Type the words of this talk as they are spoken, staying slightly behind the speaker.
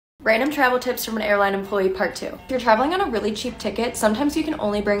Random travel tips from an airline employee part 2. If you're traveling on a really cheap ticket, sometimes you can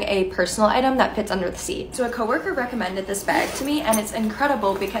only bring a personal item that fits under the seat. So a coworker recommended this bag to me, and it's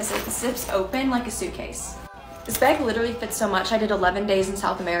incredible because it zips open like a suitcase. This bag literally fits so much. I did 11 days in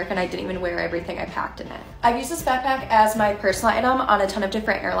South America and I didn't even wear everything I packed in it. I've used this backpack as my personal item on a ton of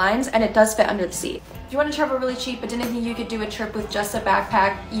different airlines, and it does fit under the seat. If you want to travel really cheap but didn't think you could do a trip with just a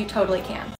backpack, you totally can.